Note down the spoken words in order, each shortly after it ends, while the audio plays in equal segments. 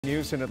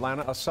News in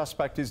Atlanta, a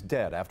suspect is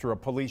dead after a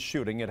police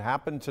shooting. It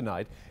happened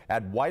tonight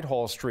at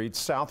Whitehall Street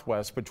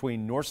Southwest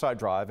between Northside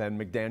Drive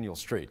and McDaniel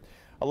Street.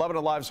 11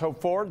 Alive's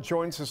Hope Ford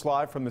joins us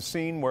live from the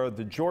scene where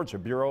the Georgia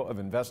Bureau of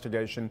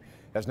Investigation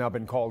has now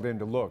been called in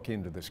to look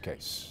into this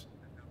case.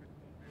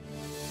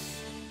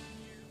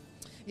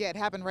 Yeah, it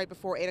happened right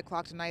before 8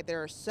 o'clock tonight.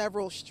 There are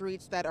several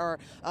streets that are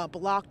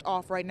blocked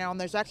off right now,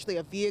 and there's actually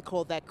a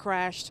vehicle that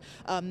crashed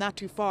not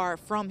too far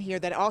from here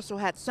that also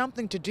had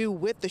something to do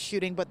with the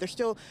shooting, but they're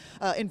still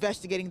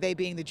investigating, they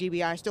being the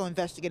GBI, still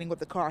investigating what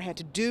the car had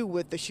to do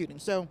with the shooting.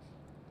 So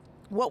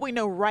what we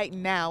know right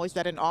now is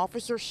that an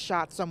officer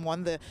shot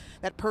someone.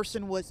 That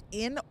person was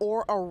in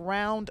or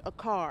around a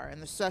car,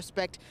 and the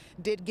suspect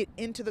did get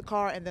into the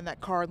car, and then that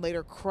car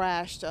later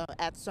crashed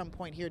at some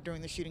point here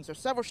during the shooting. So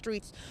several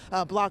streets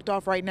blocked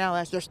off right now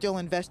as they're still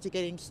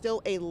investigating. Still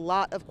a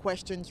lot of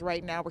questions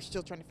right now. We're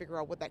still trying to figure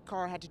out what that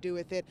car had to do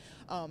with it.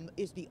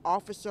 Is the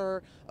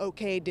officer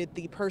okay? Did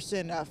the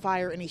person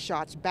fire any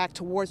shots back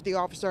towards the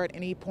officer at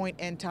any point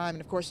in time?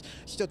 And of course,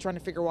 still trying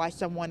to figure why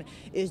someone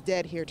is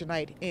dead here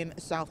tonight in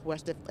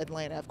Southwest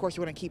Atlanta. Of course,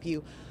 we want to keep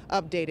you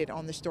updated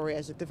on the story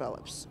as it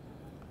develops.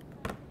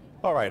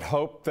 All right,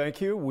 Hope,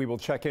 thank you. We will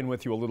check in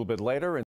with you a little bit later.